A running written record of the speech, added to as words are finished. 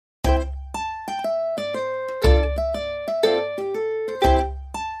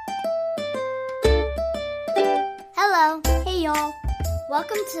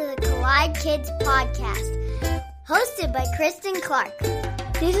Welcome to the Collide Kids Podcast, hosted by Kristen Clark.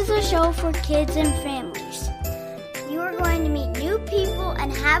 This is a show for kids and families. You are going to meet new people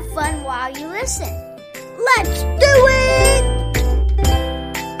and have fun while you listen. Let's do it!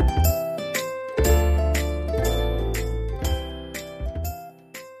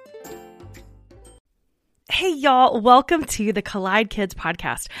 Hey y'all, welcome to the Collide Kids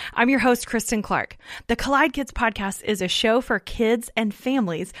Podcast. I'm your host, Kristen Clark. The Collide Kids Podcast is a show for kids and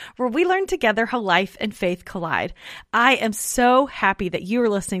families where we learn together how life and faith collide. I am so happy that you are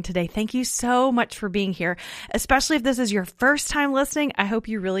listening today. Thank you so much for being here, especially if this is your first time listening. I hope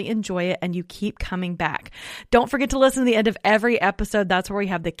you really enjoy it and you keep coming back. Don't forget to listen to the end of every episode. That's where we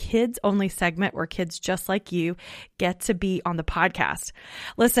have the kids only segment where kids just like you get to be on the podcast.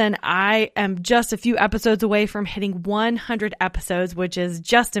 Listen, I am just a few episodes away from hitting 100 episodes, which is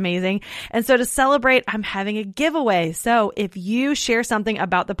just amazing. And so to celebrate, I'm having a giveaway. So if you share something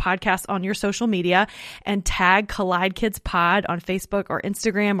about the podcast on your social media and tag Collide Kids Pod on Facebook or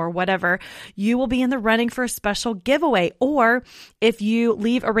Instagram or whatever, you will be in the running for a special giveaway. Or if you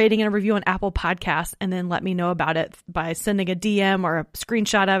leave a rating and a review on Apple Podcasts and then let me know about it by sending a DM or a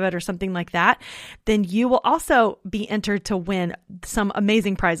screenshot of it or something like that, then you will also be entered to win some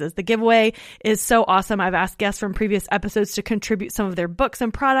amazing prizes. The giveaway is so awesome. I've asked guests from previous episodes to contribute some of their books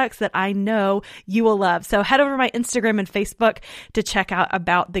and products that I know you will love. So head over to my Instagram and Facebook to check out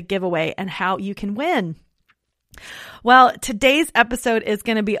about the giveaway and how you can win. Well, today's episode is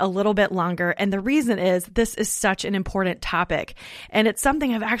going to be a little bit longer, and the reason is this is such an important topic, and it's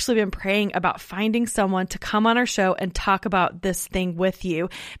something I've actually been praying about, finding someone to come on our show and talk about this thing with you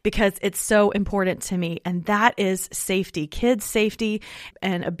because it's so important to me, and that is safety, kids' safety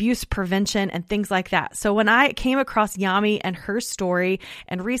and abuse prevention and things like that. So when I came across Yami and her story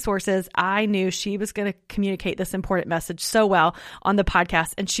and resources, I knew she was going to communicate this important message so well on the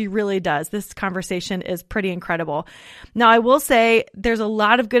podcast, and she really does. This conversation is pretty incredible. Now, I will say there's a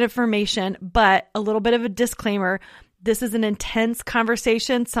lot of good information, but a little bit of a disclaimer. This is an intense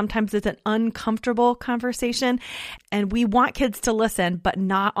conversation. Sometimes it's an uncomfortable conversation, and we want kids to listen, but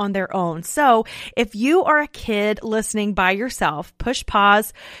not on their own. So if you are a kid listening by yourself, push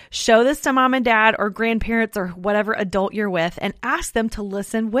pause, show this to mom and dad or grandparents or whatever adult you're with, and ask them to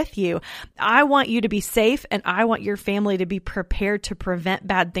listen with you. I want you to be safe, and I want your family to be prepared to prevent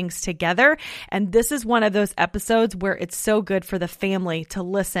bad things together. And this is one of those episodes where it's so good for the family to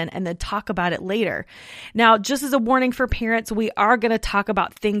listen and then talk about it later. Now, just as a warning for parents, we are going to talk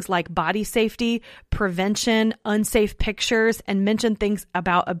about things like body safety, prevention, unsafe pictures, and mention things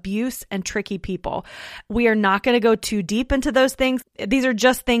about abuse and tricky people. We are not going to go too deep into those things. These are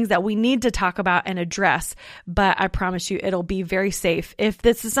just things that we need to talk about and address, but I promise you it'll be very safe. If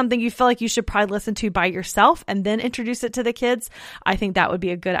this is something you feel like you should probably listen to by yourself and then introduce it to the kids, I think that would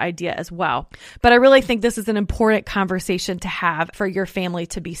be a good idea as well. But I really think this is an important conversation to have for your family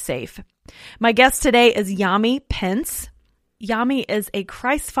to be safe. My guest today is Yami Pence. Yami is a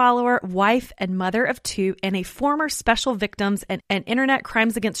Christ follower, wife, and mother of two, and a former Special Victims and Internet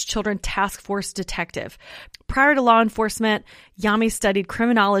Crimes Against Children Task Force detective. Prior to law enforcement, Yami studied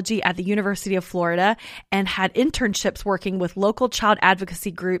criminology at the University of Florida and had internships working with local child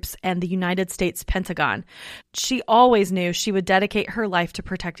advocacy groups and the United States Pentagon. She always knew she would dedicate her life to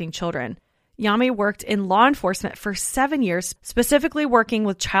protecting children. Yami worked in law enforcement for 7 years, specifically working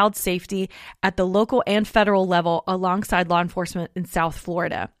with child safety at the local and federal level alongside law enforcement in South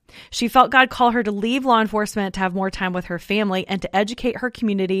Florida. She felt God call her to leave law enforcement to have more time with her family and to educate her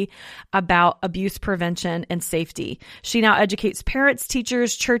community about abuse prevention and safety. She now educates parents,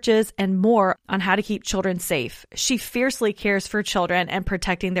 teachers, churches, and more on how to keep children safe. She fiercely cares for children and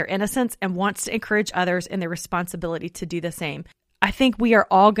protecting their innocence and wants to encourage others in their responsibility to do the same. I think we are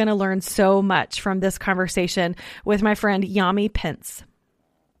all going to learn so much from this conversation with my friend Yami Pence.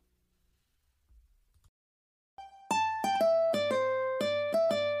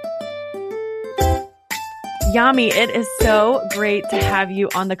 Yami, it is so great to have you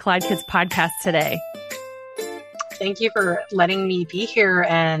on the Collide Kids Podcast today. Thank you for letting me be here,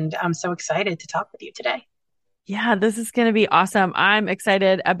 and I'm so excited to talk with you today. Yeah, this is going to be awesome. I'm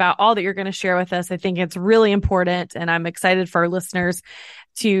excited about all that you're going to share with us. I think it's really important, and I'm excited for our listeners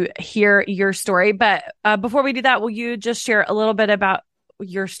to hear your story. But before we do that, will you just share a little bit about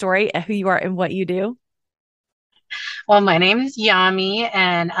your story, who you are, and what you do? Well, my name is Yami,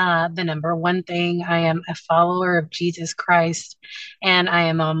 and the number one thing, I am a follower of Jesus Christ, and I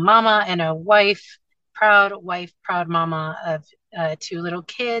am a mama and a wife, proud mama of two little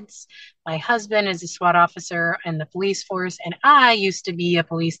kids. My husband is a SWAT officer in the police force, and I used to be a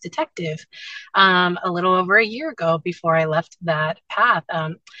police detective a little over a year ago before I left that path.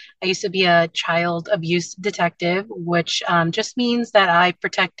 I used to be a child abuse detective, which just means that I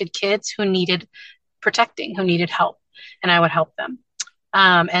protected kids who needed protecting, who needed help, and I would help them.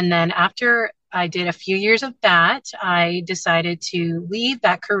 And then after I did a few years of that, I decided to leave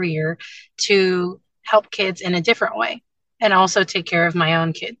that career to help kids in a different way and also take care of my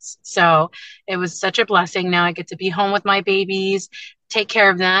own kids. So it was such a blessing. Now I get to be home with my babies, take care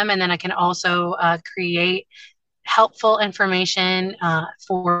of them, and then I can also create helpful information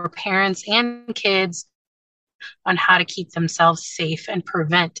for parents and kids on how to keep themselves safe and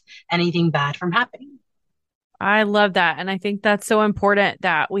prevent anything bad from happening. I love that. And I think that's so important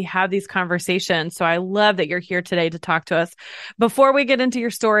that we have these conversations. So I love that you're here today to talk to us. Before we get into your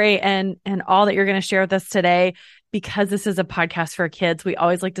story and all that you're going to share with us today, because this is a podcast for kids, we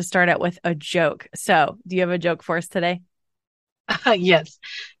always like to start out with a joke. So do you have a joke for us today? Yes.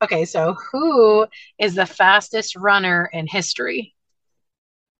 Okay. So who is the fastest runner in history?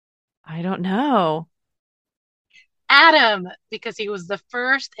 I don't know. Adam, because he was the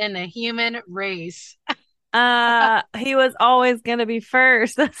first in the human race. He was always going to be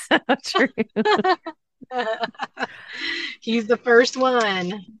first. That's so true. He's the first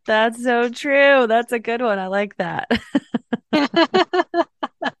one. That's so true. That's a good one. I like that.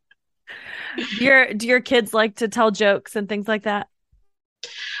 Do your kids like to tell jokes and things like that?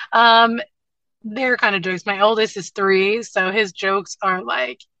 They're kind of jokes. My oldest is 3, so his jokes are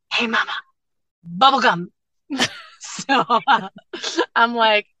like, "Hey, mama, bubblegum." So I'm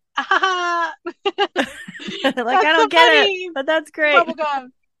like, ah. Like, I don't get it, but that's great. Bubblegum.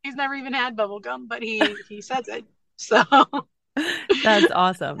 He's never even had bubblegum, but he says it. So that's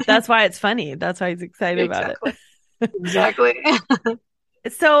awesome. That's why it's funny. That's why he's excited about it. Exactly.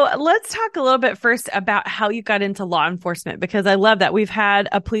 So let's talk a little bit first about how you got into law enforcement, because I love that we've had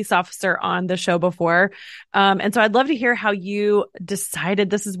a police officer on the show before. And so I'd love to hear how you decided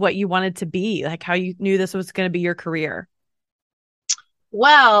this is what you wanted to be, like how you knew this was going to be your career.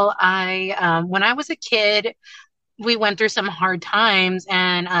 Well, when I was a kid, we went through some hard times,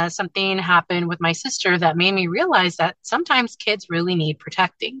 and something happened with my sister that made me realize that sometimes kids really need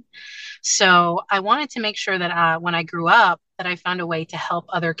protecting. So I wanted to make sure that when I grew up, that I found a way to help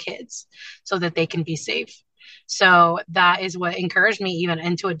other kids so that they can be safe. So that is what encouraged me even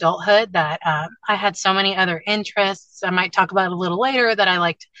into adulthood, that I had so many other interests. I might talk about it a little later, that I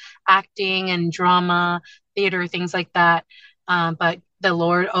liked acting and drama, theater, things like that. But the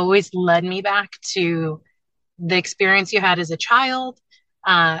Lord always led me back to the experience you had as a child.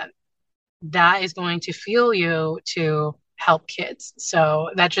 That is going to fuel you to help kids. So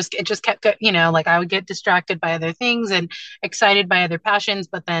it just kept, like I would get distracted by other things and excited by other passions,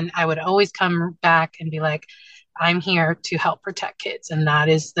 but then I would always come back and be like, I'm here to help protect kids. And that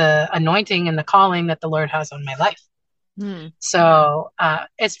is the anointing and the calling that the Lord has on my life. So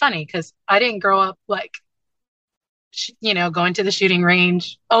it's funny because I didn't grow up like, going to the shooting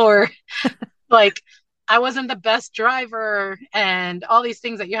range, or like I wasn't the best driver and all these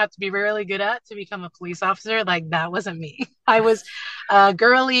things that you have to be really good at to become a police officer. Like that wasn't me. I was a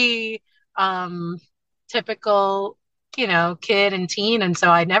girly, typical, kid and teen. And so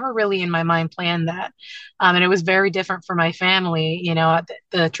I never really in my mind planned that. And it was very different for my family,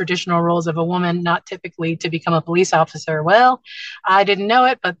 the traditional roles of a woman, not typically to become a police officer. Well, I didn't know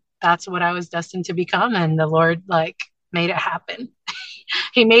it, but that's what I was destined to become. And the Lord made it happen.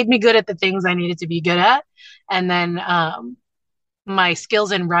 He made me good at the things I needed to be good at. And then my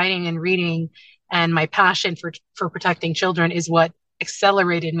skills in writing and reading and my passion for protecting children is what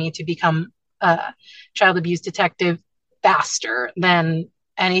accelerated me to become a child abuse detective faster than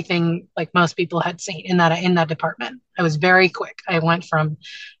anything like most people had seen in that department. I was very quick. I went from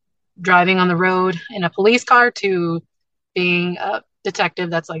driving on the road in a police car to being a detective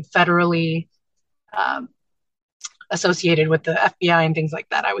that's like federally associated with the FBI and things like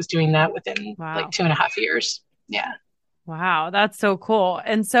that. I was doing that within like 2.5 years. Yeah. Wow. That's so cool.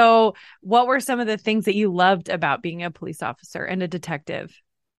 And so what were some of the things that you loved about being a police officer and a detective?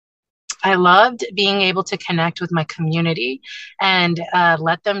 I loved being able to connect with my community and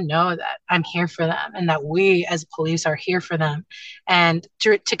let them know that I'm here for them and that we as police are here for them, and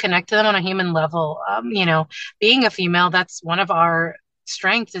to connect to them on a human level. Being a female, that's one of our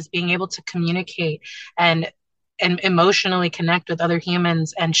strengths, is being able to communicate and emotionally connect with other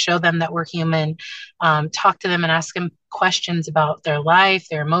humans and show them that we're human, talk to them and ask them questions about their life,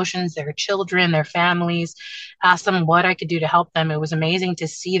 their emotions, their children, their families, ask them what I could do to help them. It was amazing to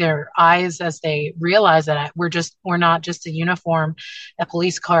see their eyes as they realized that we're not just a uniform, a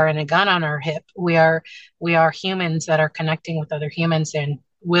police car and a gun on our hip. We are humans that are connecting with other humans and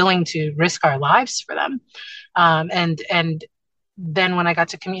willing to risk our lives for them. And then when I got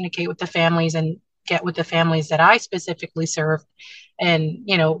to communicate with the families and get with the families that I specifically serve, and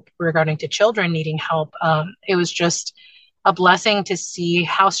regarding to children needing help, it was just a blessing to see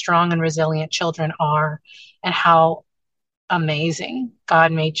how strong and resilient children are, and how amazing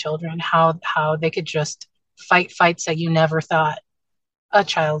God made children, how they could just fight fights that you never thought a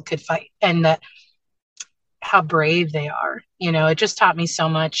child could fight, and that how brave they are. It just taught me so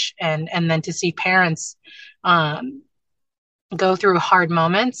much. And then to see parents go through hard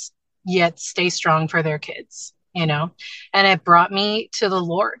moments yet stay strong for their kids, and it brought me to the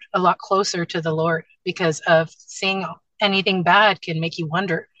Lord, a lot closer to the Lord, because of seeing anything bad can make you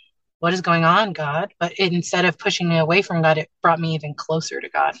wonder, what is going on, God? But instead of pushing me away from God, it brought me even closer to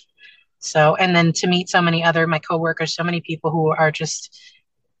God. So, and then to meet so many my coworkers, so many people who are just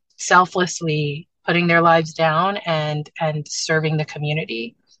selflessly putting their lives down and serving the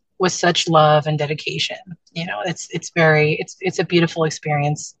community with such love and dedication. It's a beautiful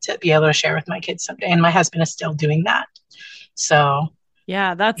experience to be able to share with my kids someday. And my husband is still doing that. So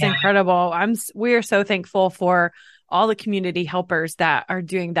yeah, that's incredible. We are so thankful for all the community helpers that are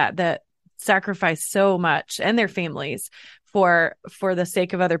doing that sacrifice so much, and their families for the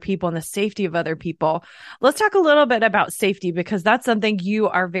sake of other people and the safety of other people. Let's talk a little bit about safety, because that's something you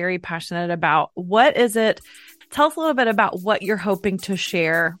are very passionate about. What is it? Tell us a little bit about what you're hoping to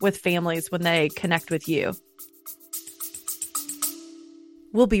share with families when they connect with you.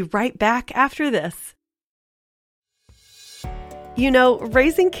 We'll be right back after this.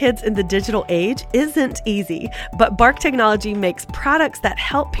 Raising kids in the digital age isn't easy, but Bark Technology makes products that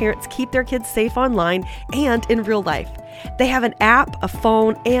help parents keep their kids safe online and in real life. They have an app, a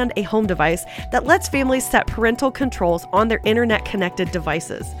phone, and a home device that lets families set parental controls on their internet-connected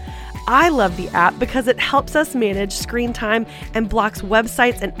devices. I love the app because it helps us manage screen time and blocks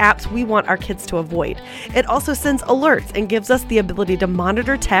websites and apps we want our kids to avoid. It also sends alerts and gives us the ability to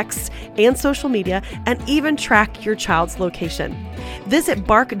monitor texts and social media, and even track your child's location. Visit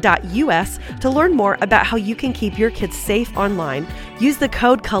bark.us to learn more about how you can keep your kids safe online. Use the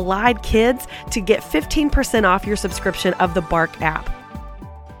code COLLIDEKIDS to get 15% off your subscription of the Bark app.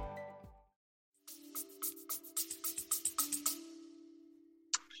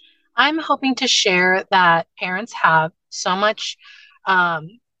 I'm hoping to share that parents have so much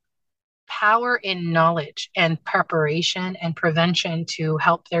power in knowledge and preparation and prevention to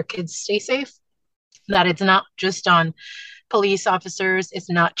help their kids stay safe, that it's not just on police officers, it's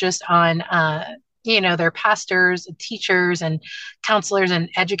not just on their pastors, teachers, and counselors and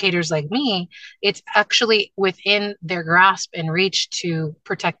educators like me. It's actually within their grasp and reach to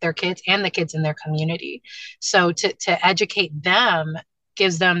protect their kids and the kids in their community. So to educate them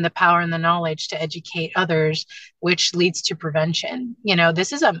gives them the power and the knowledge to educate others, which leads to prevention.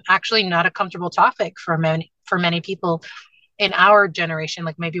 This is actually not a comfortable topic for many people in our generation.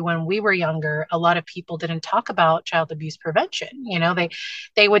 Like maybe when we were younger, a lot of people didn't talk about child abuse prevention.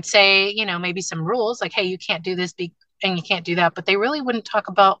 They would say, maybe some rules like, hey, you can't do this and you can't do that, but they really wouldn't talk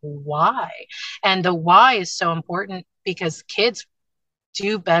about why. And the why is so important, because kids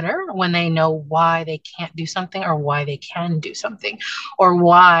do better when they know why they can't do something, or why they can do something, or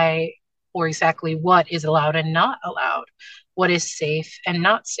why, or exactly what is allowed and not allowed, what is safe and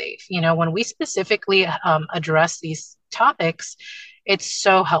not safe. When we specifically address these topics, it's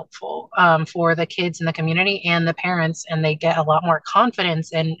so helpful for the kids in the community and the parents, and they get a lot more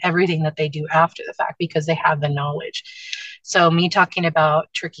confidence in everything that they do after the fact because they have the knowledge. So me talking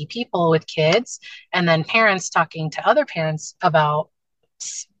about tricky people with kids, and then parents talking to other parents about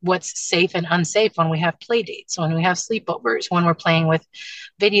what's safe and unsafe when we have play dates, when we have sleepovers, when we're playing with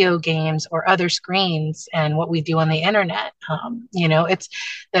video games or other screens, and what we do on the internet. It's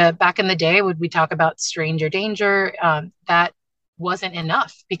back in the day, would we talk about stranger danger? That wasn't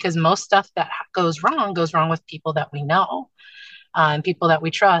enough, because most stuff that goes wrong with people that we know, people that we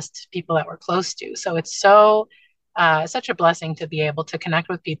trust, people that we're close to. So it's such a blessing to be able to connect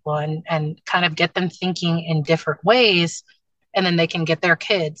with people and kind of get them thinking in different ways. And then they can get their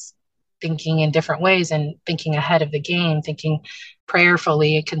kids thinking in different ways and thinking ahead of the game, thinking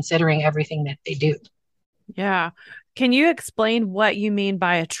prayerfully, considering everything that they do. Yeah. Can you explain what you mean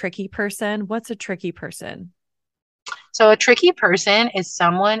by a tricky person? What's a tricky person? So a tricky person is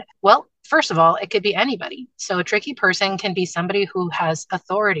someone, well, first of all, it could be anybody. So a tricky person can be somebody who has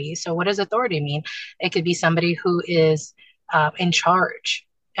authority. So what does authority mean? It could be somebody who is in charge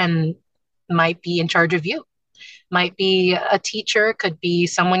and might be in charge of you. Might be a teacher, could be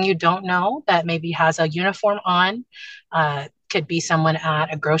someone you don't know that maybe has a uniform on, could be someone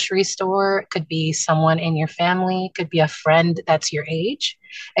at a grocery store, could be someone in your family, could be a friend that's your age.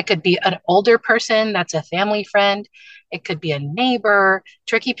 It could be an older person that's a family friend. It could be a neighbor.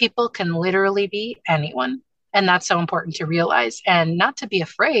 Tricky people can literally be anyone. And that's so important to realize and not to be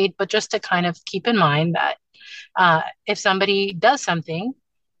afraid, but just to kind of keep in mind that if somebody does something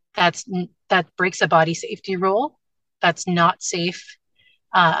that breaks a body safety rule, that's not safe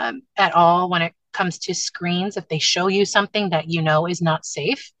at all when it comes to screens. If they show you something that you know is not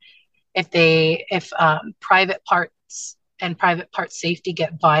safe, if private parts and private part safety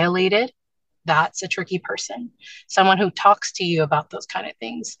get violated, that's a tricky person. Someone who talks to you about those kind of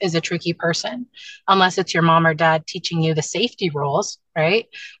things is a tricky person, unless it's your mom or dad teaching you the safety rules, right?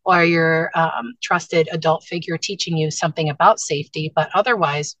 Or your trusted adult figure teaching you something about safety. But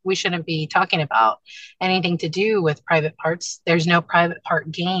otherwise, we shouldn't be talking about anything to do with private parts. There's no private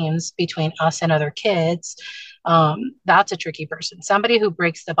part games between us and other kids. That's a tricky person. Somebody who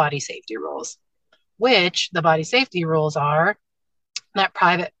breaks the body safety rules, which the body safety rules are that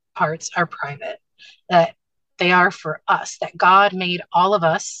private parts are private, that they are for us, that God made all of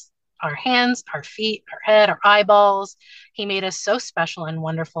us, our hands, our feet, our head, our eyeballs. He made us so special and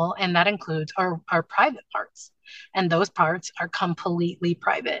wonderful, and that includes our private parts. And those parts are completely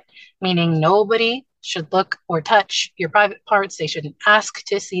private, meaning nobody should look or touch your private parts. They shouldn't ask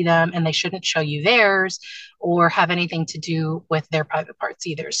to see them, and they shouldn't show you theirs or have anything to do with their private parts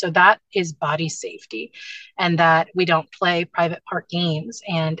either. So that is body safety, and that we don't play private part games,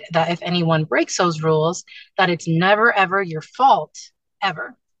 and that if anyone breaks those rules, that it's never, ever your fault,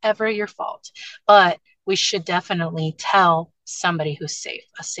 ever, ever your fault. But we should definitely tell somebody who's safe,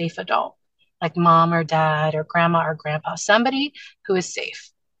 a safe adult, like mom or dad or grandma or grandpa, somebody who is safe.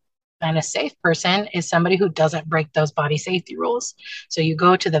 And a safe person is somebody who doesn't break those body safety rules. So you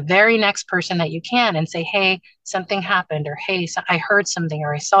go to the very next person that you can and say, hey, something happened, or hey, I heard something,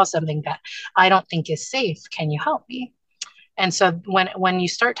 or I saw something that I don't think is safe. Can you help me? And so when you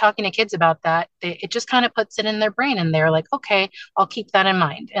start talking to kids about that, it just kind of puts it in their brain, and they're like, okay, I'll keep that in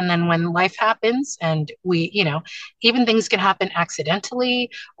mind. And then when life happens, and even things can happen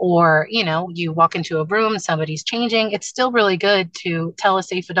accidentally, or, you walk into a room, somebody's changing, it's still really good to tell a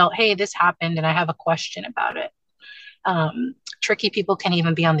safe adult, hey, this happened and I have a question about it. Tricky people can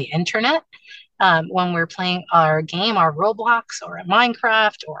even be on the internet. When we're playing our game, our Roblox or a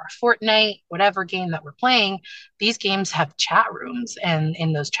Minecraft or a Fortnite, whatever game that we're playing, these games have chat rooms. And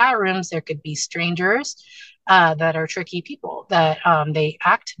in those chat rooms, there could be strangers that are tricky people, that they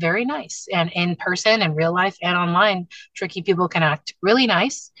act very nice. And in person, in real life and online, tricky people can act really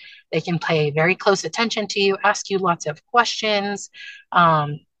nice. They can pay very close attention to you, ask you lots of questions.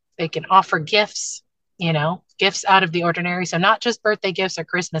 They can offer gifts, gifts out of the ordinary. So not just birthday gifts or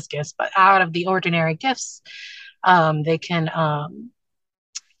Christmas gifts, but out of the ordinary gifts. They can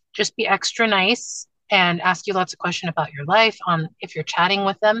just be extra nice and ask you lots of questions about your life if you're chatting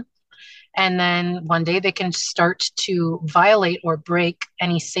with them. And then one day they can start to violate or break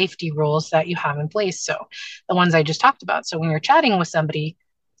any safety rules that you have in place. So the ones I just talked about. So when you're chatting with somebody,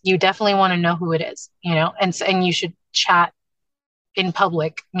 you definitely want to know who it is, and you should chat in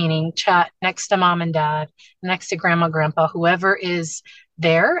public, meaning chat next to mom and dad, next to grandma, grandpa, whoever is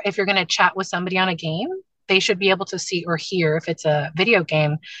there. If you're going to chat with somebody on a game, they should be able to see or hear, if it's a video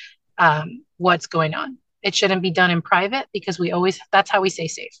game, what's going on. It shouldn't be done in private, because that's how we stay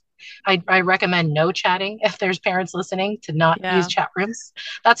safe. I recommend no chatting if there's parents listening, to not use chat rooms.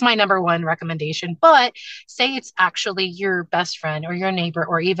 That's my number one recommendation. But say it's actually your best friend or your neighbor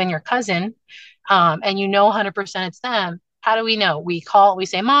or even your cousin, and 100% it's them. How do we know? We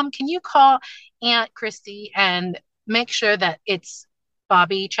say, Mom, can you call Aunt Christy and make sure that it's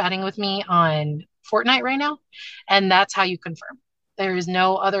Bobby chatting with me on Fortnite right now? And that's how you confirm. There is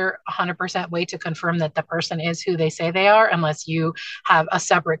no other 100% way to confirm that the person is who they say they are, unless you have a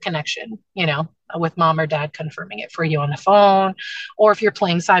separate connection, with mom or dad confirming it for you on the phone, or if you're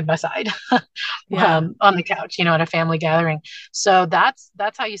playing side by side on the couch, at a family gathering. So that's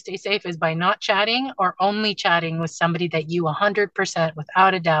how you stay safe, is by not chatting, or only chatting with somebody that you 100%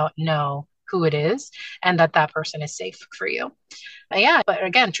 without a doubt know who it is, and that person is safe for you. But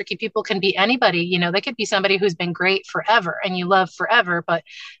again, tricky people can be anybody. They could be somebody who's been great forever and you love forever, but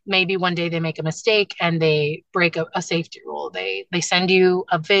maybe one day they make a mistake and they break a safety rule. They send you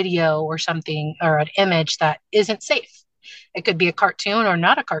a video or something, or an image that isn't safe. It could be a cartoon or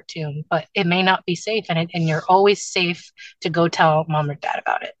not a cartoon, but it may not be safe, and you're always safe to go tell mom or dad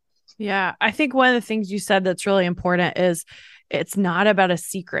about it. Yeah, I think one of the things you said that's really important is it's not about a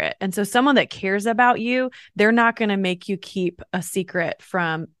secret. And so someone that cares about you, they're not going to make you keep a secret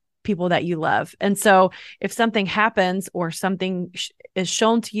from people that you love. And so if something happens or something is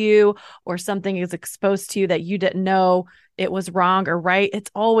shown to you or something is exposed to you that you didn't know it was wrong or right,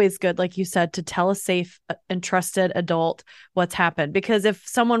 it's always good, like you said, to tell a safe and trusted adult what's happened. Because if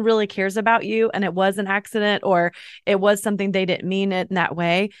someone really cares about you and it was an accident or it was something they didn't mean it in that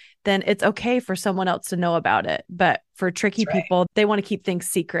way, then it's okay for someone else to know about it. But for tricky people, they want to keep things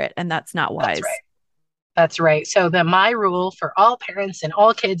secret, and that's not wise. That's right. That's right. So my rule for all parents and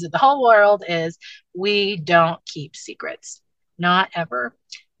all kids of the whole world is we don't keep secrets. Not ever.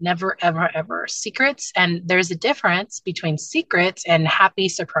 Never, ever, ever. Secrets. And there's a difference between secrets and happy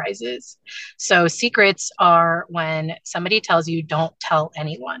surprises. So secrets are when somebody tells you don't tell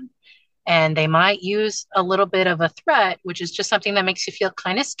anyone. And they might use a little bit of a threat, which is just something that makes you feel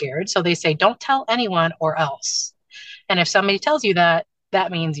kind of scared. So they say, don't tell anyone or else. And if somebody tells you that,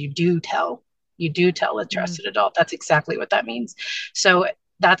 that means you do tell. You do tell a trusted adult. That's exactly what that means. So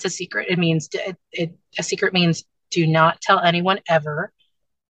that's a secret. It means a secret means do not tell anyone ever.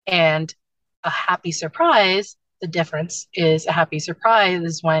 And a happy surprise, the difference is a happy surprise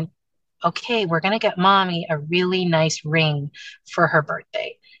is when, okay, we're going to get mommy a really nice ring for her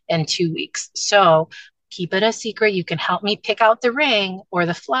birthday in 2 weeks. So keep it a secret. You can help me pick out the ring or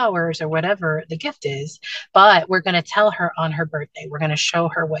the flowers or whatever the gift is, but we're going to tell her on her birthday. We're going to show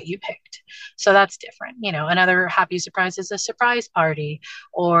her what you picked. So that's different. You know, another happy surprise is a surprise party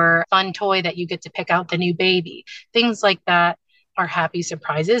or fun toy that you get to pick out the new baby. Things like that are happy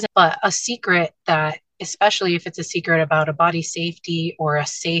surprises, but a secret that, especially if it's a secret about a body safety or a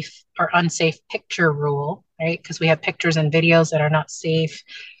safe or unsafe picture rule, right? Because we have pictures and videos that are not safe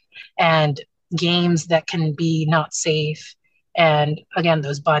and games that can be not safe. And again,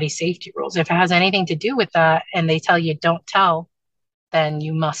 those body safety rules. If it has anything to do with that and they tell you don't tell, then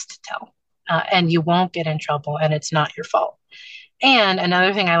you must tell. And you won't get in trouble and it's not your fault. And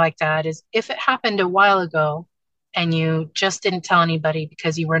another thing I like to add is if it happened a while ago and you just didn't tell anybody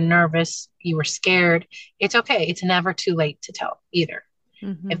because you were nervous, you were scared, it's okay. It's never too late to tell either.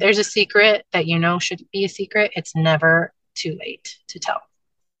 If there's a secret that you know should be a secret, it's never too late to tell.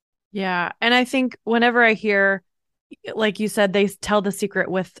 Yeah. And I think whenever I hear, like you said, they tell the secret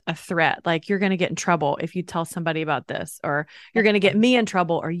with a threat, like you're going to get in trouble if you tell somebody about this, or you're going to get me in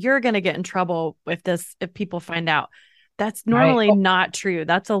trouble, or you're going to get in trouble if people find out. That's normally not true.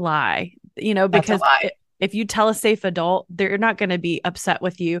 That's a lie, because if you tell a safe adult, they're not going to be upset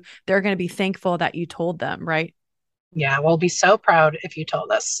with you. They're going to be thankful that you told them, right? Yeah, we'll be so proud if you told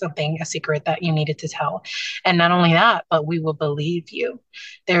us a secret that you needed to tell. And not only that, but we will believe you.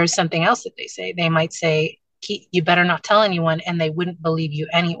 There's something else that they say. They might say, you better not tell anyone, and they wouldn't believe you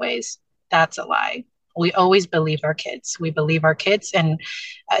anyways. That's a lie. We always believe our kids. We believe our kids, and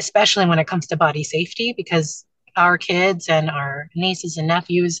especially when it comes to body safety, because our kids and our nieces and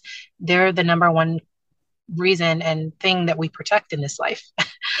nephews, they're the number one reason and thing that we protect in this life.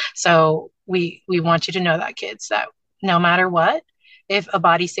 So we want you to know that, kids, that no matter what, if a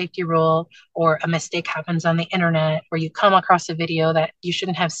body safety rule or a mistake happens on the internet, or you come across a video that you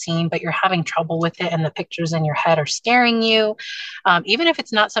shouldn't have seen, but you're having trouble with it and the pictures in your head are scaring you, even if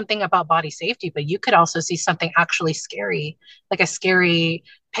it's not something about body safety, but you could also see something actually scary, like a scary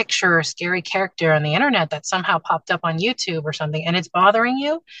picture or scary character on the internet that somehow popped up on YouTube or something, and it's bothering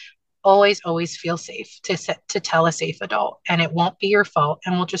you, always feel safe to tell a safe adult, and it won't be your fault.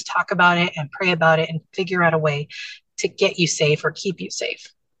 And we'll just talk about it and pray about it and figure out a way to get you safe or keep you safe.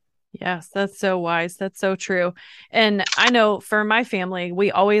 Yes, that's so wise. That's so true. And I know for my family,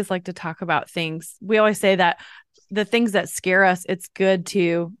 we always like to talk about things. We always say that the things that scare us, it's good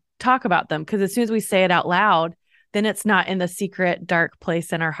to talk about them, because as soon as we say it out loud, then it's not in the secret, dark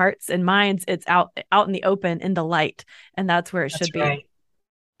place in our hearts and minds. It's out in the open, in the light. And that's where it should be.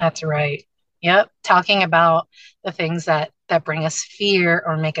 That's right. Yep. Talking about the things that bring us fear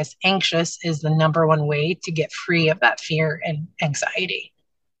or make us anxious is the number one way to get free of that fear and anxiety.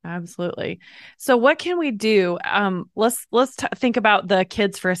 Absolutely. So what can we do? Let's think about the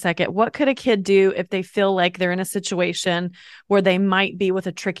kids for a second. What could a kid do if they feel like they're in a situation where they might be with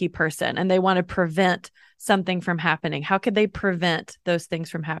a tricky person and they want to prevent something from happening? How could they prevent those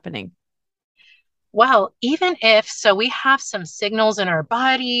things from happening? Well, we have some signals in our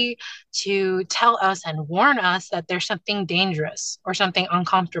body to tell us and warn us that there's something dangerous or something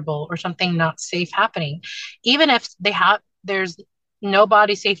uncomfortable or something not safe happening. Even if there's no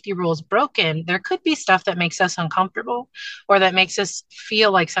body safety rules broken, there could be stuff that makes us uncomfortable or that makes us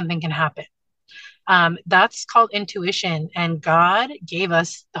feel like something can happen. That's called intuition. And God gave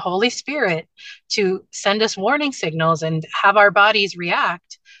us the Holy Spirit to send us warning signals and have our bodies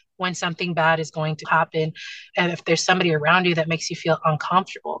react when something bad is going to happen. And if there's somebody around you that makes you feel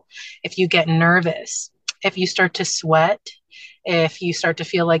uncomfortable, if you get nervous, if you start to sweat, if you start to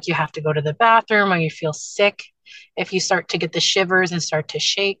feel like you have to go to the bathroom or you feel sick, if you start to get the shivers and start to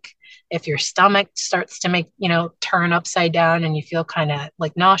shake, if your stomach starts to make, turn upside down and you feel kind of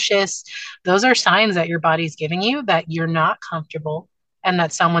like nauseous, those are signs that your body's giving you that you're not comfortable and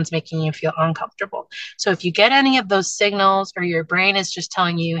that someone's making you feel uncomfortable. So if you get any of those signals or your brain is just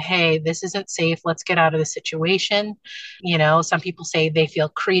telling you, hey, this isn't safe, let's get out of the situation. Some people say they feel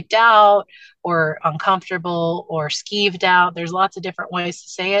creeped out or uncomfortable or skeeved out. There's lots of different ways to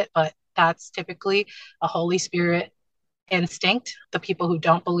say it, but that's typically a Holy Spirit instinct. The people who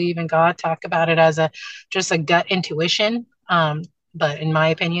don't believe in God talk about it as just a gut intuition. But in my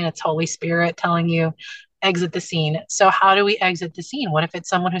opinion, it's Holy Spirit telling you, exit the scene. So how do we exit the scene? What if it's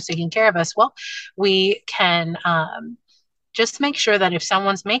someone who's taking care of us? Well, we can just make sure that if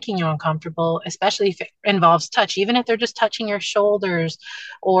someone's making you uncomfortable, especially if it involves touch, even if they're just touching your shoulders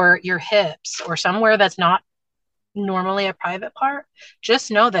or your hips or somewhere that's not normally a private part, just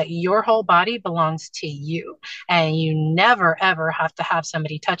know that your whole body belongs to you and you never ever have to have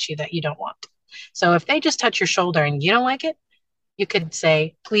somebody touch you that you don't want. So if they just touch your shoulder and you don't like it, you could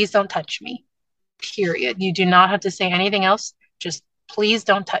say, please don't touch me, period. You do not have to say anything else. Just please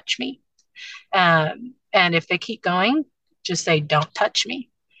don't touch me. And if they keep going, just say, don't touch me.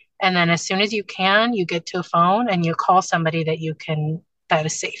 And then as soon as you can, you get to a phone and you call somebody that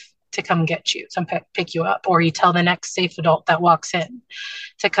is safe to come get you, to pick you up, or you tell the next safe adult that walks in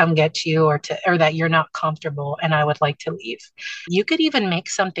to come get you, or that you're not comfortable and I would like to leave. You could even make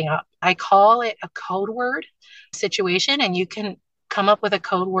something up. I call it a code word situation, and you can come up with a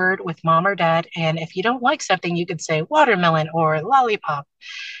code word with mom or dad. And if you don't like something, you could say watermelon or lollipop.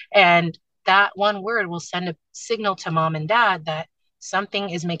 And that one word will send a signal to mom and dad that something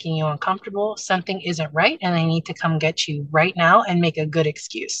is making you uncomfortable, something isn't right, and they need to come get you right now and make a good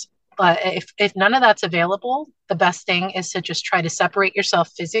excuse. But if none of that's available, the best thing is to just try to separate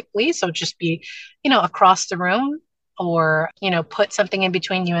yourself physically. So just be, across the room, or, put something in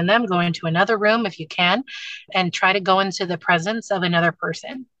between you and them, go into another room if you can, and try to go into the presence of another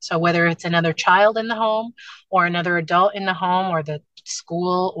person. So whether it's another child in the home or another adult in the home or the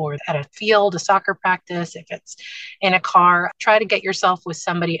school or at a field, a soccer practice, if it's in a car, try to get yourself with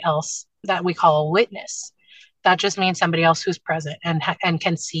somebody else that we call a witness. That just means somebody else who's present and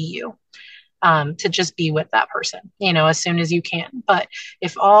can see you, to just be with that person, as soon as you can. But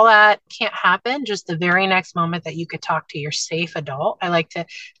if all that can't happen, just the very next moment that you could talk to your safe adult, I like to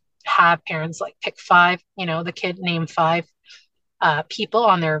have parents pick 5, the kid name 5 people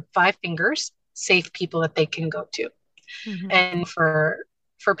on their 5 fingers, safe people that they can go to. Mm-hmm. And for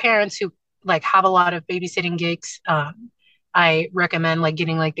parents who have a lot of babysitting gigs, I recommend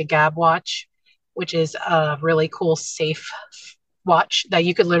getting the Gab watch, which is a really cool, safe watch that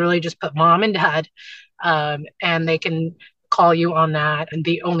you could literally just put mom and dad, and they can call you on that. And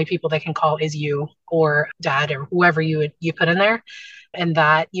the only people they can call is you or dad or whoever you put in there. And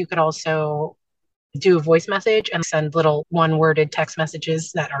that you could also do a voice message and send little one-worded text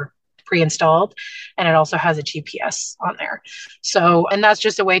messages that are pre-installed. And it also has a GPS on there. So, and that's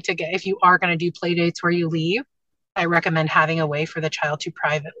just a way to get, if you are going to do play dates where you leave, I recommend having a way for the child to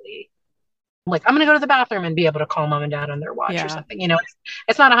privately, I'm going to go to the bathroom and be able to call mom and dad on their watch or something.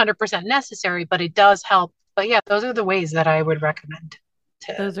 It's not 100% necessary, but it does help. But yeah, those are the ways that I would recommend.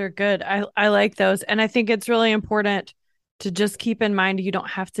 Those are good. I like those. And I think it's really important to just keep in mind, you don't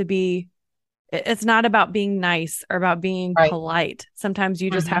have to be, it's not about being nice or about being polite. Sometimes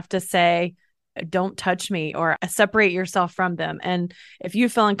you just have to say, don't touch me, or separate yourself from them. And if you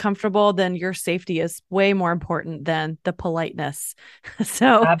feel uncomfortable, then your safety is way more important than the politeness.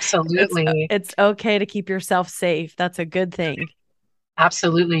 So absolutely, it's okay to keep yourself safe. That's a good thing.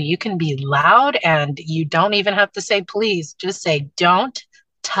 Absolutely. You can be loud and you don't even have to say, please, just say, don't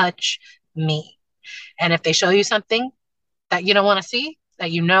touch me. And if they show you something that you don't want to see,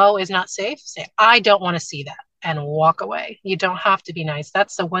 that is not safe, say, I don't want to see that, and walk away. You don't have to be nice.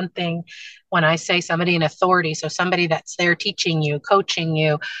 That's the one thing when I say somebody in authority. So somebody that's there teaching you, coaching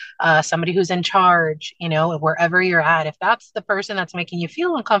you, somebody who's in charge, wherever you're at, if that's the person that's making you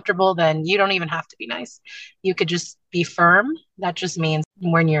feel uncomfortable, then you don't even have to be nice. You could just be firm. That just means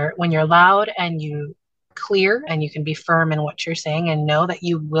when you're loud and you clear, and you can be firm in what you're saying and know that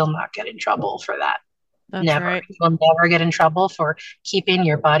you will not get in trouble for that. That's Never. right. You'll never get in trouble for keeping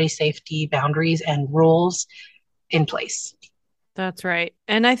your body safety boundaries and rules in place. That's right.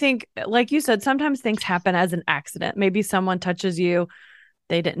 And I think, like you said, sometimes things happen as an accident. Maybe someone touches you.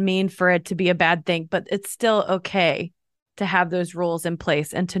 They didn't mean for it to be a bad thing, but it's still okay to have those rules in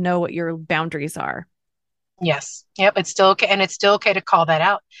place and to know what your boundaries are. Yes. Yep. It's still okay. And it's still okay to call that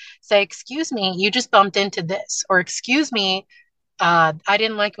out. Say, excuse me, you just bumped into this. Or excuse me, I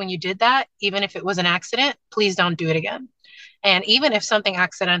didn't like when you did that. Even if it was an accident, please don't do it again. And even if something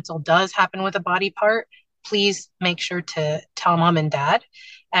accidental does happen with a body part, please make sure to tell mom and dad.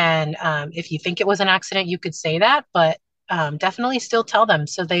 And if you think it was an accident, you could say that, but definitely still tell them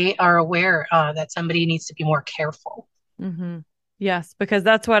so they are aware that somebody needs to be more careful. Mm-hmm. Yes, because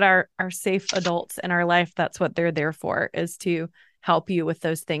that's what our safe adults in our life, that's what they're there for, is to help you with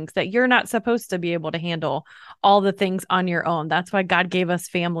those things that you're not supposed to be able to handle all the things on your own. That's why God gave us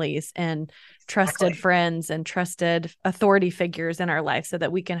families and trusted Exactly. friends and trusted authority figures in our life so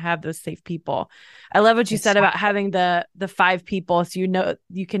that we can have those safe people. I love what you said about Exactly. having the 5 people, so you know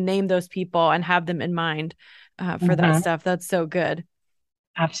you can name those people and have them in mind for that Mhm. stuff. That's so good.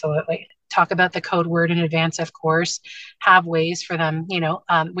 Absolutely. Talk about the code word in advance, of course. Have ways for them.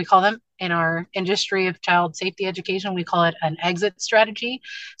 We call them in our industry of child safety education, we call it an exit strategy.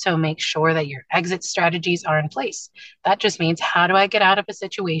 So make sure that your exit strategies are in place. That just means, how do I get out of a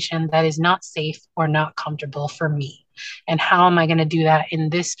situation that is not safe or not comfortable for me? And how am I going to do that in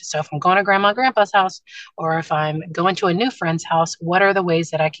this? So if I'm going to grandma and grandpa's house, or if I'm going to a new friend's house, what are the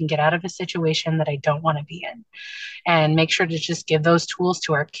ways that I can get out of a situation that I don't want to be in? And make sure to just give those tools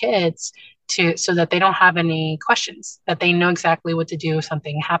to our kids to so that they don't have any questions, that they know exactly what to do if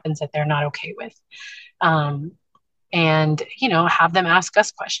something happens that they're not okay with. Um, and have them ask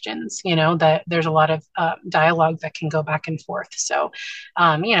us questions, that there's a lot of dialogue that can go back and forth. So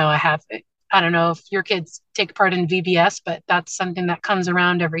I don't know if your kids take part in VBS, but that's something that comes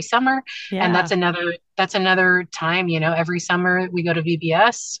around every summer. And Yeah. that's another time, every summer we go to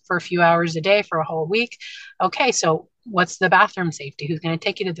VBS for a few hours a day for a whole week. Okay, so what's the bathroom safety? Who's going to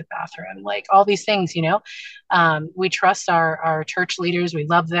take you to the bathroom? Like all these things, we trust our church leaders. We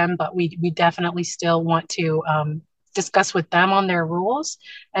love them, but we definitely still want to discuss with them on their rules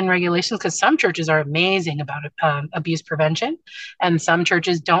and regulations, because some churches are amazing about abuse prevention, and some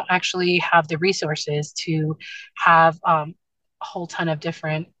churches don't actually have the resources to have a whole ton of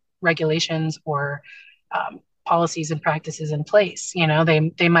different regulations or policies and practices in place.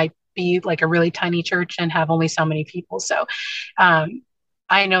 They might be like a really tiny church and have only so many people. So um,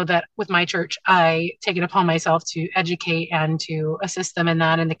 I know that with my church, I take it upon myself to educate and to assist them in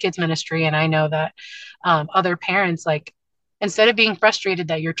that in the kids ministry. And I know that other parents, like, instead of being frustrated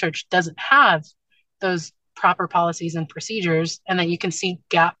that your church doesn't have those proper policies and procedures, and that you can see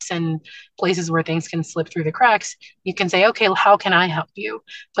gaps and places where things can slip through the cracks, you can say, okay, well, how can I help you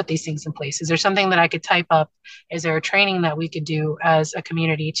put these things in place? Is there something that I could type up? Is there a training that we could do as a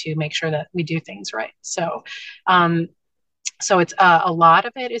community to make sure that we do things right? Um, so it's a lot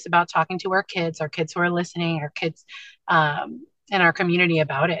of it is about talking to our kids who are listening, our kids in our community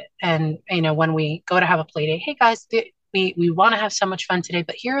about it. And when we go to have a play date, hey guys, we want to have so much fun today,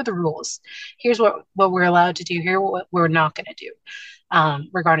 but here are the rules. Here's what we're allowed to do. Here what we're not going to do.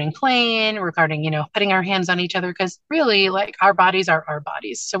 Regarding playing, regarding putting our hands on each other, because really, like, our bodies are our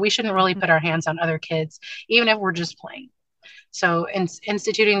bodies, so we shouldn't really put our hands on other kids, even if we're just playing. So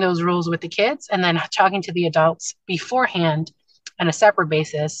instituting those rules with the kids, and then talking to the adults beforehand on a separate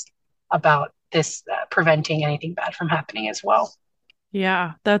basis about this, preventing anything bad from happening as well.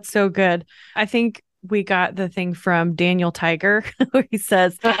 Yeah, that's so good. I think we got the thing from Daniel Tiger where he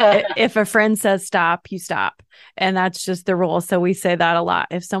says, if a friend says stop, you stop. And that's just the rule. So we say that a lot.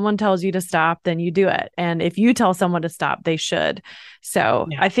 If someone tells you to stop, then you do it. And if you tell someone to stop, they should. So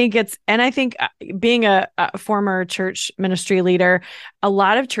Yeah. I think being a former church ministry leader, a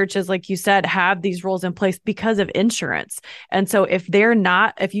lot of churches, like you said, have these rules in place because of insurance. And so if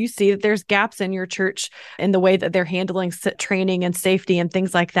you see that there's gaps in your church in the way that they're handling training and safety and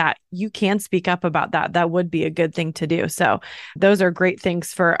things like that, you can speak up about that. That would be a good thing to do. So those are great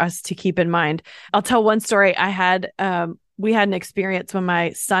things for us to keep in mind. I'll tell one story. We had an experience when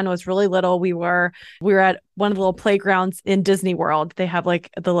my son was really little. We were at one of the little playgrounds in Disney World. They have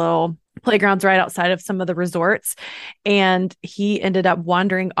like the little playgrounds right outside of some of the resorts. And he ended up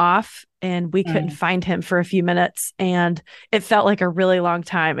wandering off and we couldn't find him for a few minutes. And it felt like a really long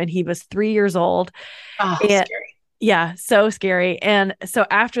time. And he was 3 years old. Oh, And scary. yeah, so scary. And so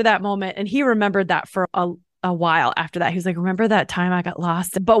after that moment, and he remembered that for a while after that. He was like, remember that time I got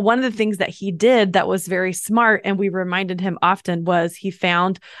lost? But one of the things that he did that was very smart, and we reminded him often, was he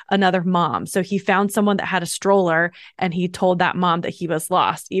found another mom. So he found someone that had a stroller, and he told that mom that he was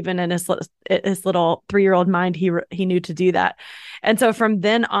lost. Even in his little 3-year-old mind, he knew to do that. And so from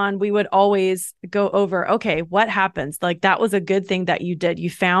then on, we would always go over, okay, what happens? Like, that was a good thing that you did. You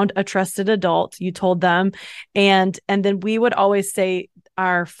found a trusted adult, you told them, and then we would always say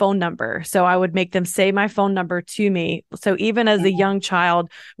our phone number. So I would make them say my phone number to me. So even as a young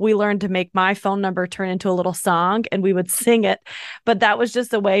child, we learned to make my phone number turn into a little song, and we would sing it. But that was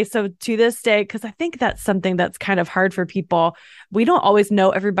just a way. So to this day, because I think that's something that's kind of hard for people, we don't always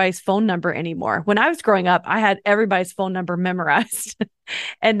know everybody's phone number anymore. When I was growing up, I had everybody's phone number memorized.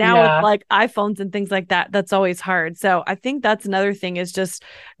 And now with like iPhones and things like that, that's always hard. So I think that's another thing, is just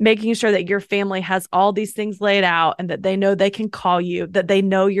making sure that your family has all these things laid out, and that they know they can call you, that they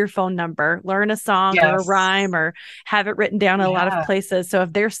know your phone number, learn a song or a rhyme, or have it written down in a lot of places. So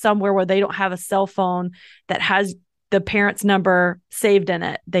if there's somewhere where they don't have a cell phone that has the parent's number saved in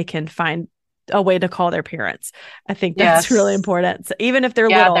it, they can find a way to call their parents. I think that's really important. So even if they're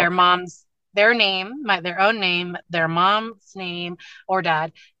little, their mom's, their name, their own name, their mom's name or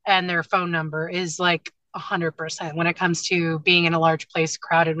dad, and their phone number is like 100% when it comes to being in a large place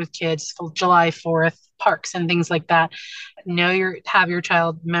crowded with kids, July 4th, parks and things like that. Have your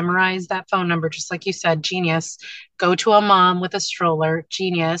child memorize that phone number, just like you said. Genius. Go to a mom with a stroller,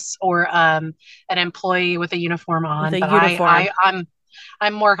 genius, or an employee with a uniform on.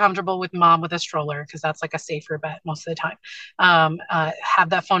 I'm more comfortable with mom with a stroller, because that's like a safer bet most of the time. Have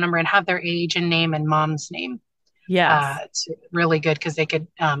that phone number and have their age and name and mom's name. Yes. It's really good, because they could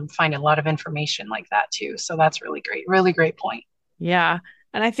find a lot of information like that too. So that's really great. Really great point. Yeah.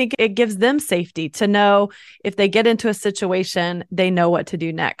 And I think it gives them safety to know if they get into a situation, they know what to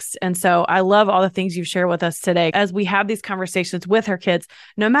do next. And so I love all the things you've shared with us today as we have these conversations with our kids,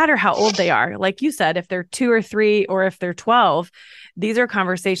 no matter how old they are. Like you said, if they're 2 or 3, or if they're 12, these are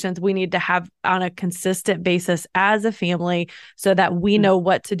conversations we need to have on a consistent basis as a family, so that we know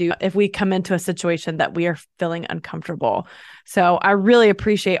what to do if we come into a situation that we are feeling uncomfortable. So I really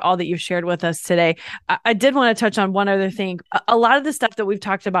appreciate all that you've shared with us today. I did want to touch on one other thing. A lot of the stuff that we've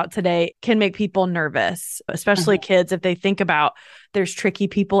talked about today can make people nervous, especially kids, if they think about there's tricky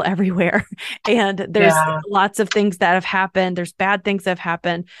people everywhere, and there's lots of things that have happened. There's bad things that have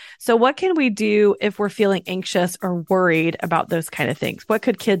happened. So what can we do if we're feeling anxious or worried about those kind of things? What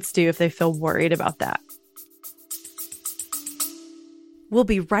could kids do if they feel worried about that? We'll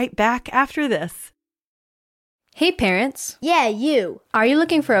be right back after this. Hey parents. Yeah, you. Are you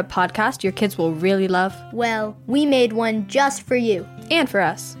looking for a podcast your kids will really love? Well, we made one just for you. And for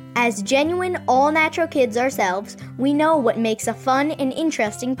us. As genuine, all-natural kids ourselves, we know what makes a fun and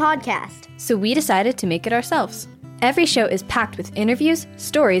interesting podcast. So we decided to make it ourselves. Every show is packed with interviews,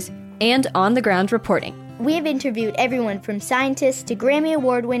 stories, and on-the-ground reporting. We have interviewed everyone from scientists to Grammy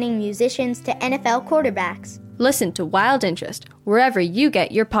Award-winning musicians to NFL quarterbacks. Listen to Wild Interest wherever you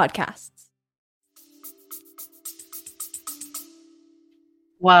get your podcasts.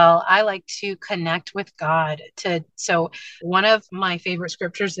 Well, I like to connect with God. So one of my favorite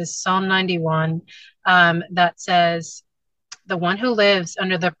scriptures is Psalm 91, that says, "The one who lives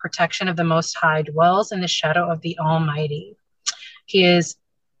under the protection of the Most High dwells in the shadow of the Almighty. He is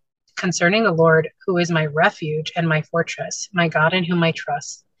concerning the Lord, who is my refuge and my fortress, my God in whom I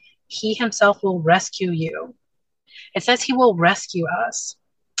trust. He himself will rescue you." It says he will rescue us.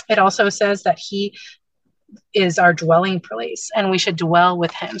 It also says that he is our dwelling place and we should dwell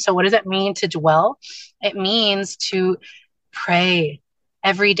with him. So what does it mean to dwell? It means to pray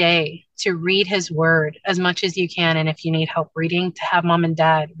every day, to read his word as much as you can. And if you need help reading, to have mom and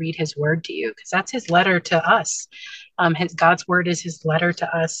dad read his word to you, because that's his letter to us. God's word is his letter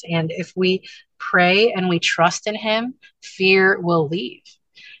to us. And if we pray and we trust in him, fear will leave.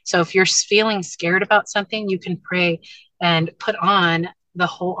 So if you're feeling scared about something, you can pray and put on the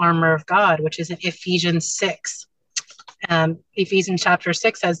whole armor of God, which is in Ephesians 6. Ephesians chapter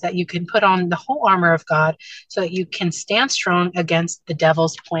 6 says that you can put on the whole armor of God so that you can stand strong against the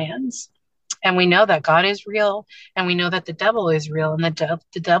devil's plans. And we know that God is real, and we know that the devil is real, and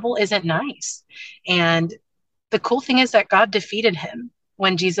the devil isn't nice. And the cool thing is that God defeated him.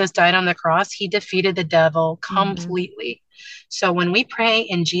 When Jesus died on the cross, he defeated the devil completely. So when we pray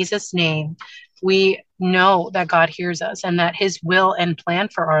in Jesus' name, we know that God hears us and that his will and plan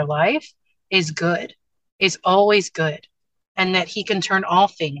for our life is good, is always good, and that he can turn all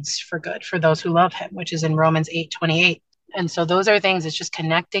things for good for those who love him, which is in Romans 8:28. And so those are things. It's just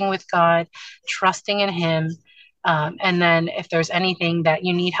connecting with God, trusting in him, And then if there's anything that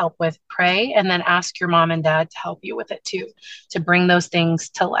you need help with, pray, and then ask your mom and dad to help you with it too, to bring those things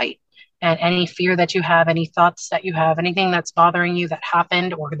to light. And any fear that you have, any thoughts that you have, anything that's bothering you that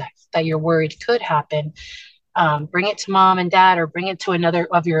happened or that you're worried could happen, bring it to mom and dad or bring it to another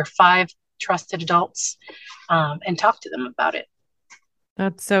of your 5 trusted adults, and talk to them about it.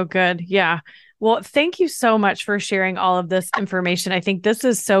 That's so good. Yeah. Well, thank you so much for sharing all of this information. I think this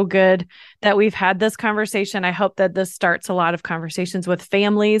is so good that we've had this conversation. I hope that this starts a lot of conversations with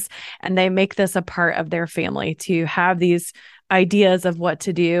families and they make this a part of their family to have these ideas of what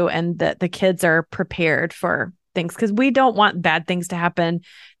to do and that the kids are prepared for things, because we don't want bad things to happen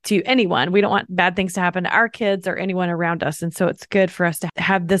to anyone. We don't want bad things to happen to our kids or anyone around us. And so it's good for us to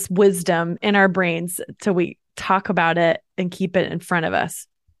have this wisdom in our brains so we talk about it and keep it in front of us.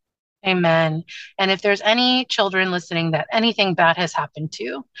 Amen. And if there's any children listening that anything bad has happened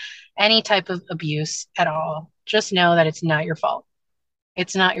to, any type of abuse at all, just know that it's not your fault.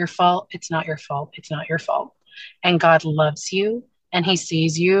 It's not your fault. It's not your fault. It's not your fault. And God loves you and he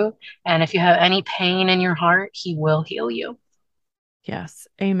sees you. And if you have any pain in your heart, he will heal you. Yes.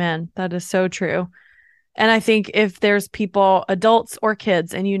 Amen. That is so true. And I think if there's people, adults or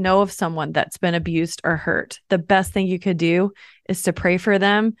kids, and you know of someone that's been abused or hurt, the best thing you could do is to pray for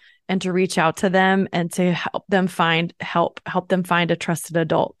them and to reach out to them and to help them find help them find a trusted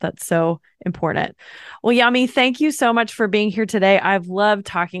adult. That's so important. Well, Yami, thank you so much for being here today. I've loved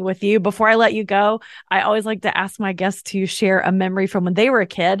talking with you. Before I let you go, I always like to ask my guests to share a memory from when they were a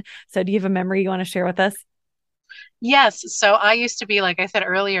kid. So do you have a memory you want to share with us? Yes. So I used to be, like I said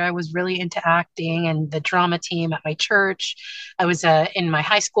earlier, I was really into acting and the drama team at my church. I was in my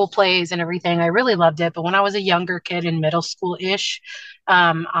high school plays and everything. I really loved it. But when I was a younger kid in middle school-ish,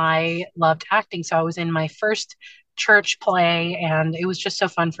 I loved acting. So I was in my first church play and it was just so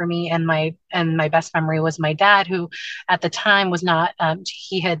fun for me. And my best memory was my dad, who at the time was not,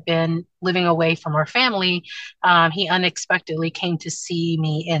 he had been living away from our family. He unexpectedly came to see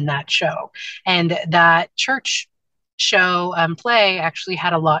me in that show. And that church show play actually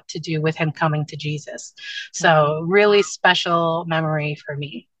had a lot to do with him coming to Jesus. So really special memory for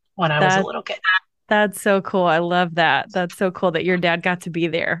me when I was a little kid. That's so cool. I love that. That's so cool that your dad got to be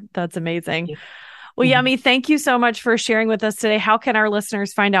there. That's amazing. Well, Yami, thank you so much for sharing with us today. How can our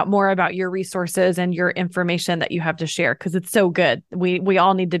listeners find out more about your resources and your information that you have to share? Because it's so good. We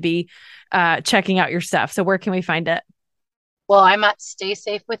all need to be checking out your stuff. So where can we find it? Well, I'm at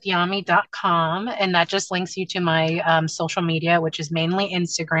staysafewithyami.com, and that just links you to my social media, which is mainly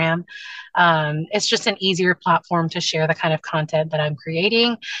Instagram. It's just an easier platform to share the kind of content that I'm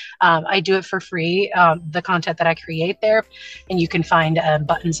creating. I do it for free, the content that I create there, and you can find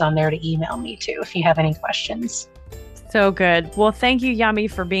buttons on there to email me too if you have any questions. So good. Well, thank you, Yami,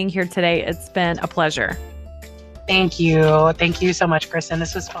 for being here today. It's been a pleasure. Thank you. Thank you so much, Kristen.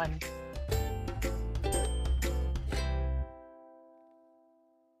 This was fun.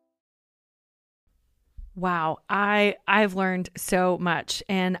 Wow. I've learned so much,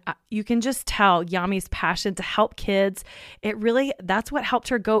 and you can just tell Yami's passion to help kids. That's what helped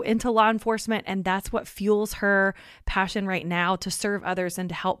her go into law enforcement. And that's what fuels her passion right now to serve others and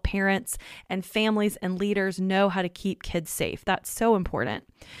to help parents and families and leaders know how to keep kids safe. That's so important.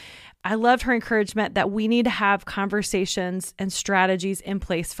 I loved her encouragement that we need to have conversations and strategies in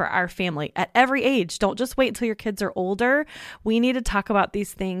place for our family at every age. Don't just wait until your kids are older. We need to talk about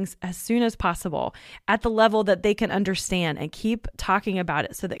these things as soon as possible at the level that they can understand, and keep talking about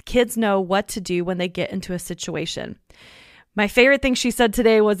it so that kids know what to do when they get into a situation. My favorite thing she said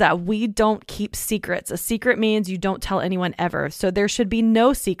today was that we don't keep secrets. A secret means you don't tell anyone ever. So there should be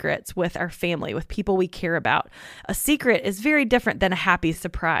no secrets with our family, with people we care about. A secret is very different than a happy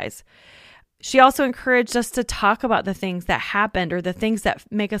surprise. She also encouraged us to talk about the things that happened or the things that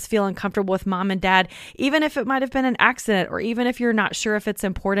make us feel uncomfortable with mom and dad, even if it might have been an accident, or even if you're not sure if it's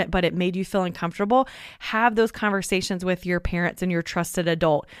important, but it made you feel uncomfortable. Have those conversations with your parents and your trusted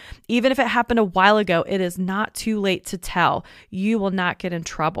adult. Even if it happened a while ago, it is not too late to tell. You will not get in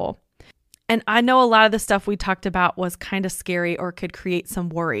trouble. And I know a lot of the stuff we talked about was kind of scary or could create some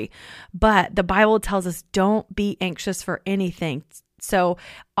worry, but the Bible tells us don't be anxious for anything. So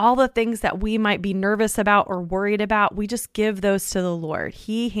all the things that we might be nervous about or worried about, we just give those to the Lord.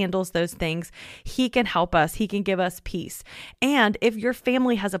 He handles those things. He can help us. He can give us peace. And if your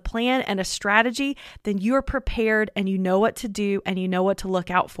family has a plan and a strategy, then you're prepared and you know what to do and you know what to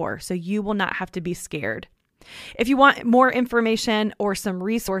look out for. So you will not have to be scared. If you want more information or some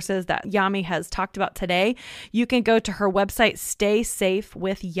resources that Yami has talked about today, you can go to her website,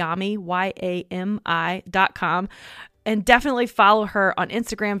 staysafewithyami.com. And definitely follow her on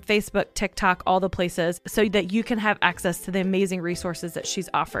Instagram, Facebook, TikTok, all the places, so that you can have access to the amazing resources that she's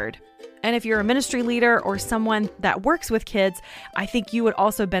offered. And if you're a ministry leader or someone that works with kids, I think you would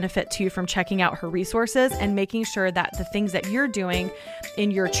also benefit too from checking out her resources and making sure that the things that you're doing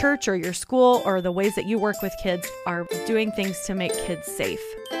in your church or your school or the ways that you work with kids are doing things to make kids safe.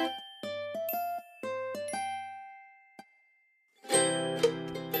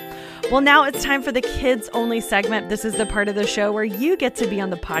 Well, now it's time for the kids only segment. This is the part of the show where you get to be on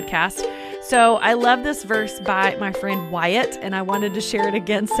the podcast. So I love this verse by my friend Wyatt, and I wanted to share it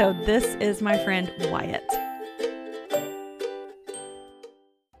again. So this is my friend Wyatt.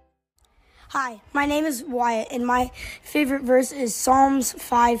 Hi, my name is Wyatt, and my favorite verse is Psalms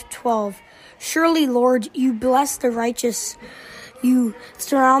 5:12. Surely, Lord, you bless the righteous. You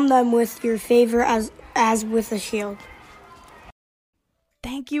surround them with your favor as with a shield.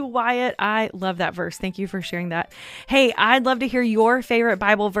 Thank you, Wyatt. I love that verse. Thank you for sharing that. Hey, I'd love to hear your favorite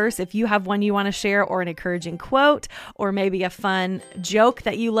Bible verse. If you have one you want to share, or an encouraging quote, or maybe a fun joke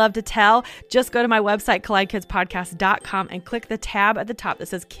that you love to tell, just go to my website, collidekidspodcast.com, and click the tab at the top that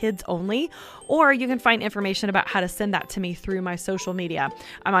says Kids Only, or you can find information about how to send that to me through my social media.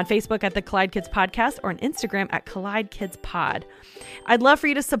 I'm on Facebook at the Collide Kids Podcast, or on Instagram at Collide Kids Pod. I'd love for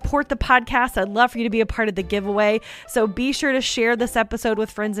you to support the podcast. I'd love for you to be a part of the giveaway. So be sure to share this episode with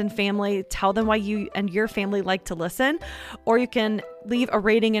friends and family. Tell them why you and your family like to listen, or you can leave a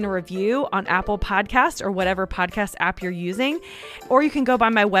rating and a review on Apple Podcasts or whatever podcast app you're using, or you can go by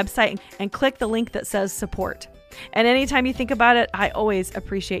my website and click the link that says support. And anytime you think about it, I always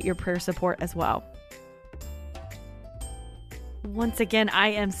appreciate your prayer support as well. Once again, I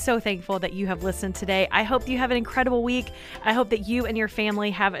am so thankful that you have listened today. I hope you have an incredible week. I hope that you and your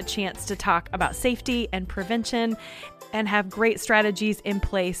family have a chance to talk about safety and prevention and have great strategies in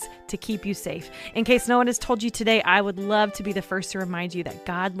place to keep you safe. In case no one has told you today, I would love to be the first to remind you that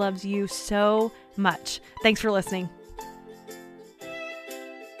God loves you so much. Thanks for listening.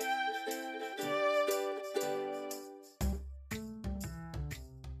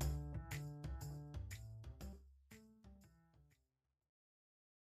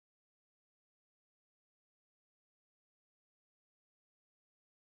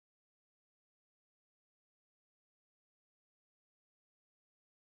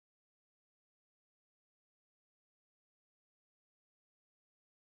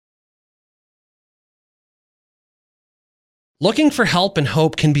 Looking for help and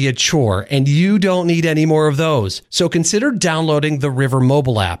hope can be a chore, and you don't need any more of those. So consider downloading the River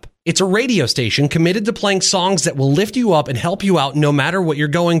mobile app. It's a radio station committed to playing songs that will lift you up and help you out no matter what you're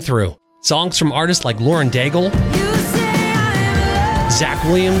going through. Songs from artists like Lauren Daigle, Zach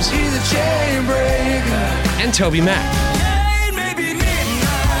Williams, and Toby Mac.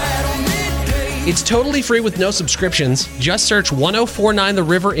 It's totally free with no subscriptions. Just search 1049 The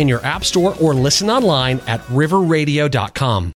River in your app store or listen online at riverradio.com.